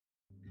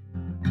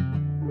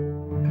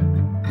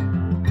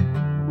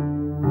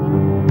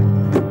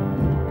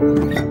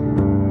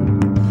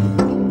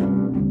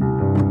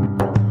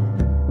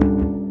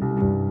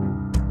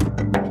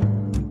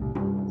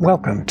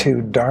Welcome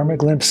to Dharma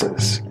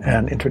Glimpses,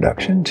 an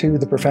introduction to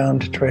the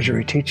profound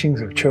treasury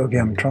teachings of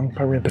Chogyam Trungpa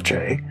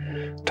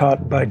Rinpoche,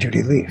 taught by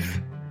Judy Leaf.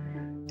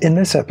 In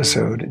this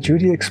episode,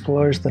 Judy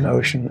explores the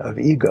notion of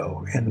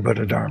ego in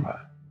Buddha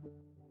Dharma.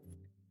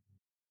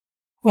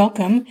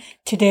 Welcome.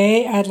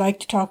 Today I'd like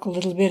to talk a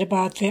little bit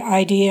about the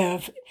idea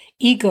of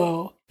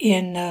ego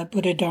in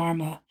Buddha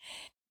Dharma.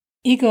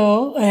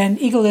 Ego and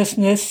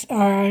egolessness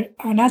are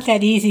not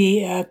that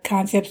easy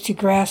concepts to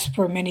grasp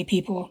for many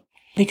people,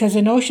 because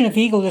the notion of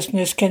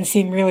egolessness can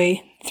seem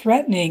really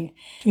threatening.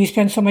 We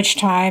spend so much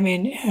time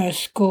in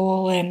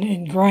school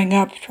and growing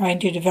up trying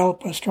to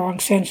develop a strong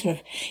sense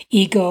of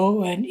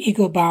ego and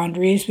ego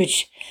boundaries,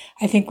 which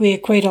I think we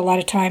equate a lot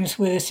of times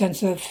with a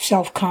sense of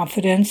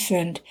self-confidence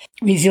and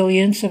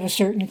resilience of a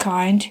certain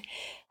kind,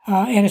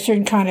 and a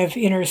certain kind of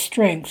inner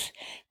strength.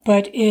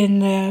 But in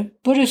the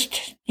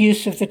Buddhist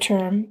use of the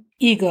term,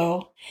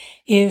 ego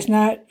is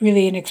not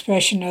really an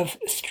expression of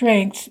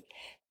strength,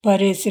 but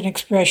it's an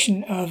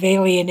expression of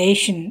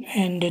alienation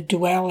and a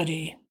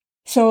duality.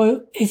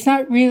 So it's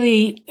not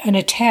really an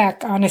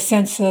attack on a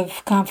sense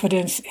of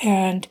confidence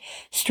and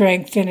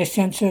strength and a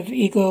sense of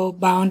ego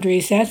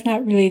boundaries. That's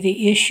not really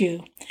the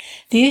issue.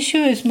 The issue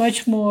is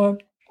much more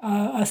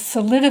a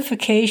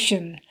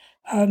solidification,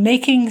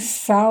 making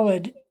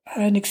solid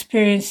an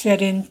experience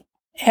that in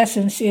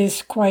essence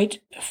is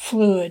quite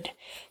fluid.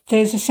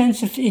 There's a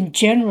sense of, in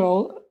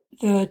general,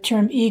 the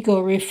term ego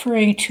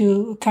referring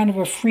to kind of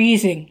a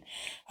freezing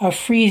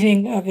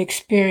of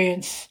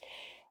experience.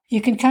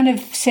 You can kind of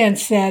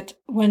sense that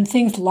when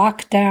things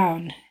lock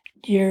down,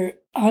 you're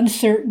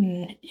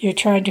uncertain, you're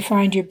trying to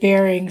find your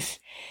bearings,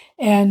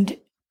 and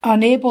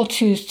unable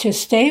to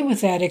stay with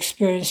that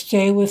experience,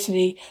 stay with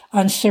the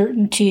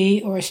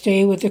uncertainty, or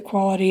stay with the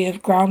quality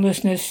of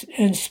groundlessness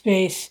and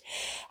space.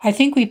 I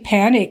think we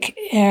panic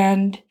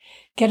and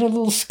get a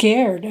little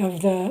scared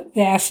of the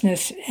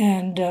vastness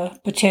and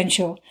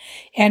potential,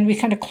 and we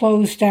kind of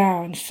close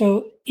down.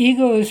 So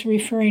ego is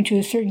referring to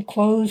a certain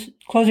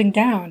closing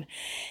down.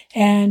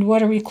 And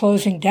what are we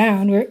closing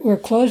down? We're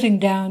closing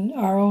down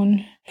our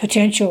own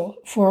potential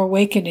for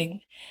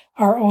awakening,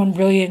 our own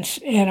brilliance,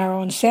 and our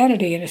own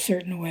sanity in a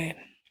certain way.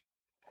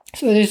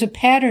 So there's a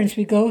patterns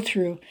we go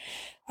through,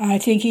 I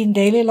think in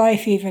daily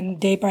life, even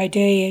day by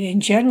day, and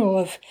in general,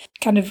 of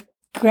kind of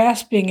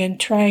grasping and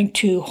trying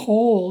to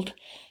hold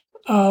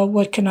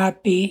what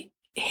cannot be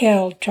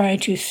held, trying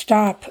to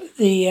stop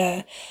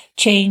the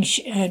change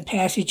and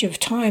passage of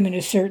time in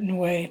a certain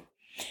way,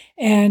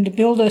 and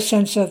build a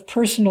sense of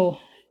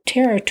personal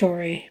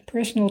territory.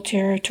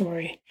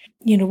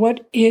 You know,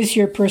 what is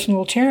your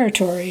personal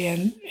territory,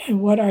 and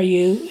what are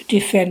you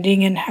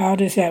defending, and how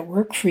does that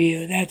work for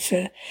you? That's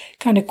a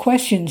kind of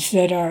questions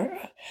that are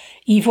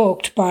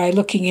evoked by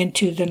looking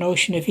into the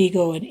notion of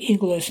ego and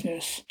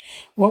egolessness.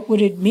 What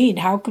would it mean?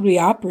 How could we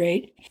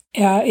operate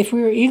if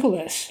we were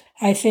egoless?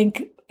 I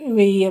think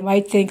we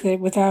might think that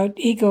without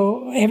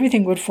ego,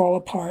 everything would fall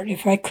apart.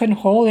 If I couldn't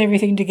hold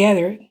everything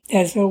together,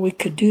 as though we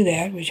could do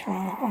that, which,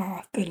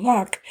 good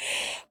luck,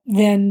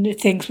 then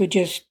things would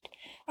just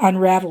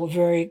unravel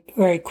very,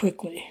 very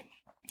quickly.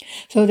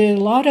 So there's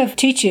a lot of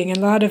teaching and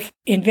a lot of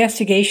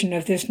investigation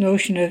of this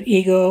notion of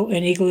ego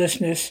and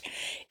egolessness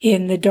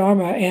in the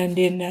Dharma, and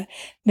in the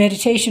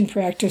meditation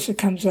practice it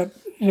comes up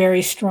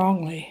very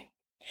strongly.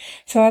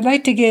 So I'd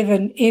like to give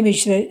an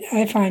image that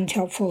I find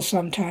helpful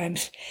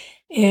sometimes.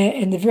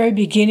 In the very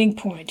beginning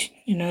point,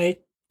 you know,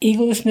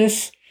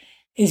 egolessness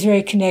is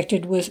very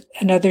connected with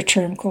another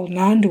term called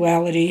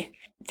non-duality.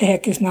 The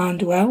heck is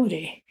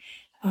non-duality?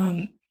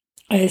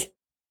 The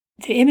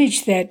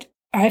image that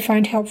I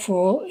find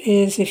helpful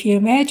is if you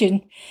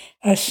imagine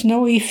a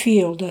snowy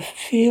field, a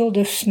field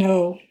of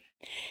snow,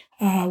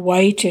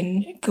 white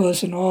and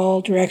goes in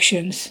all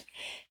directions,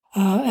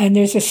 and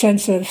there's a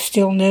sense of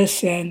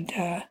stillness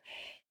and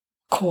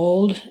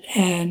cold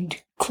and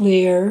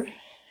clear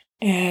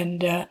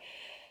and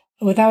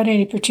without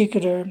any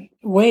particular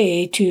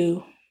way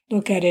to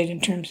look at it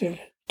in terms of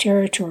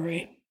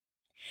territory.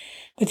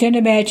 But then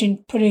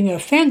imagine putting a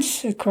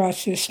fence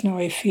across this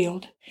snowy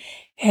field,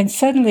 and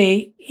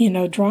suddenly, you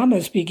know,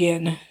 dramas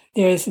begin.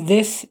 There's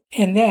this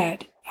and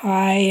that,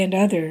 I and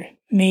other,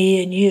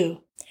 me and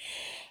you,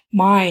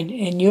 mine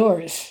and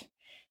yours.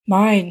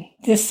 Mine,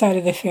 this side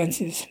of the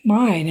fence is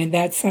mine, and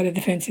that side of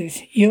the fence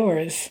is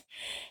yours.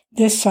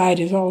 This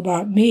side is all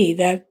about me,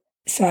 that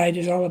side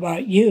is all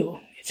about you.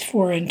 It's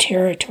foreign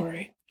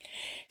territory.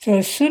 So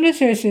as soon as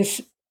there's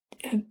this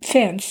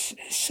fence,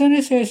 as soon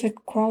as there's a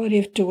quality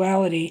of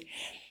duality,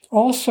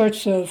 all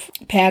sorts of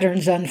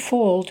patterns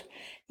unfold,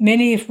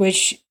 many of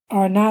which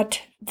are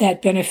not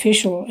that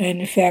beneficial and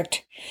in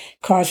fact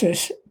cause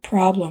us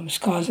problems,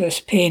 cause us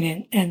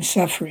pain and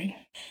suffering.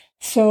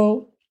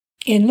 So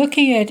in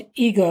looking at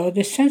ego,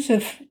 the sense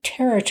of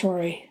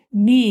territory,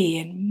 me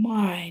and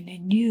mine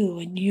and you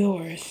and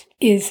yours,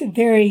 is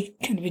very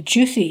kind of a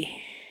juicy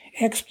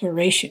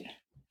exploration.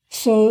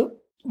 So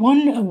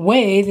one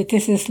way that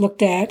this is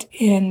looked at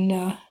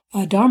in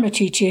Dharma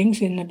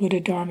teachings, in the Buddha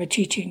Dharma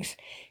teachings,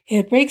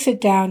 it breaks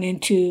it down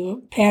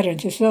into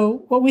patterns, as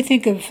though what we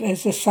think of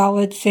as a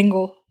solid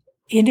single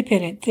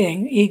independent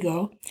thing,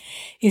 ego,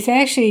 is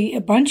actually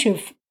a bunch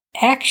of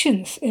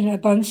actions and a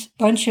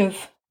bunch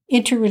of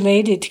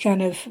interrelated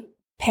kind of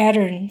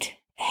patterned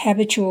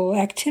habitual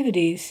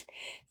activities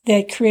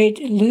that create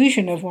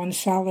illusion of one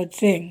solid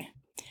thing.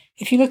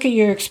 If you look at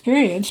your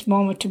experience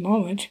moment to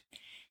moment,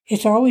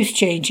 it's always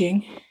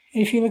changing.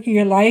 If you look at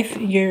your life,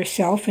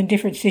 yourself in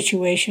different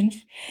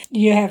situations,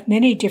 you have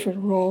many different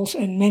roles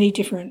and many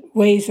different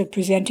ways of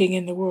presenting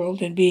in the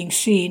world and being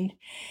seen.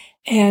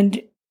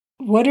 And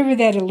whatever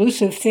that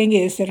elusive thing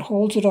is that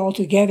holds it all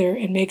together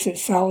and makes it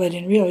solid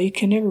and real, you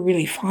can never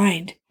really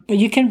find. But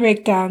you can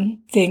break down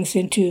things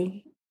into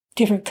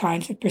different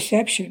kinds of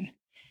perception.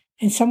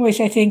 In some ways,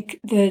 I think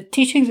the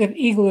teachings of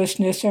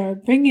egolessness are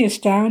bringing us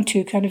down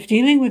to kind of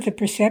dealing with the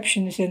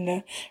perceptions and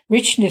the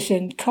richness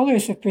and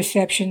colors of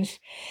perceptions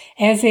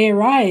as they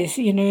arise,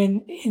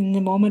 in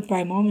the moment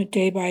by moment,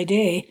 day by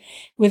day,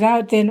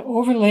 without then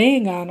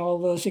overlaying on all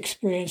those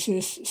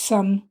experiences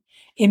some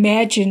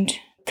imagined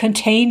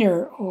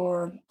container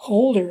or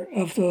holder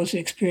of those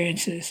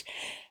experiences,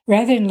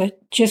 rather than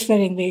just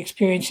letting the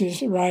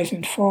experiences rise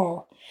and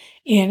fall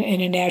in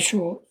a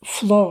natural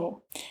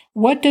flow.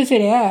 What does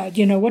it add?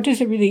 What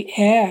does it really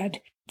add?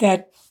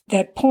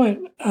 That point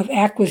of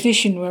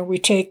acquisition where we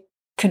take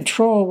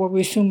control, where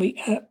we assume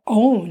we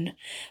own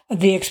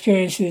the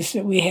experiences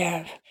that we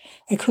have.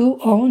 Like, who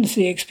owns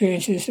the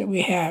experiences that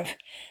we have?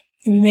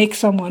 And we make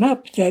someone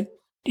up that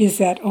is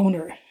that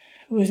owner.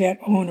 Who is that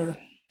owner?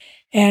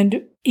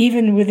 And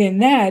even within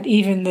that,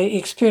 even the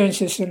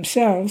experiences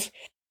themselves,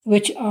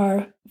 which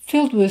are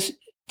filled with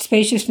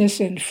spaciousness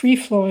and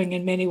free-flowing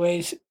in many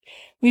ways,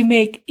 we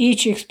make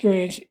each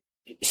experience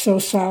so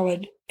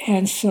solid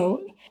and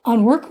so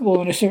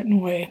unworkable in a certain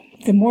way.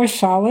 The more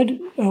solid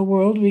a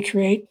world we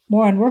create,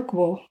 more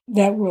unworkable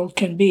that world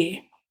can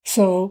be.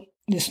 So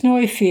the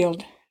snowy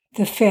field,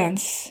 the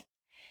fence,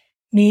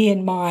 me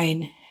and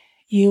mine,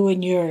 you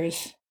and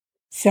yours,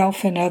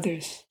 self and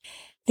others.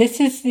 This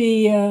is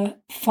the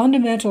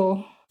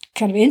fundamental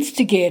kind of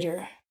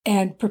instigator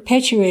and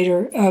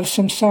perpetuator of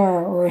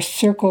samsara, or a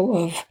circle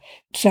of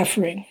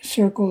suffering,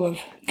 circle of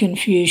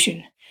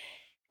confusion.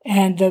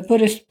 And the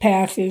Buddhist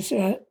path is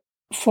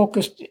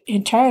focused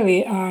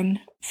entirely on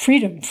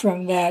freedom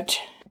from that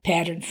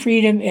pattern,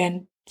 freedom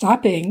and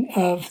stopping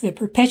of the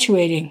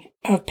perpetuating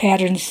of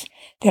patterns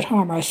that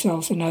harm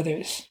ourselves and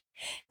others,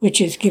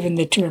 which is given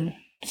the term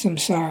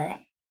samsara.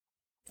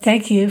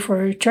 Thank you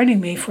for joining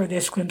me for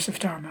this glimpse of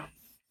Dharma.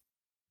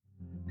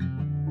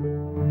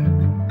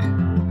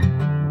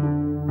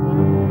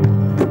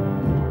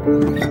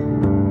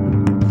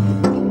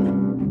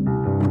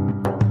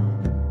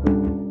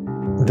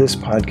 This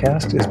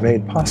podcast is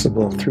made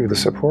possible through the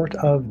support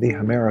of the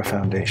Hemera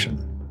Foundation.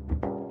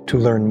 To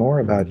learn more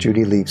about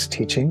Judy Leaf's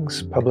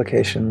teachings,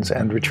 publications,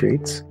 and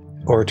retreats,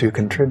 or to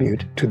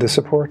contribute to the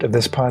support of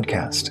this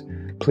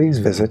podcast, please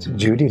visit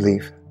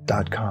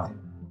judyleaf.com.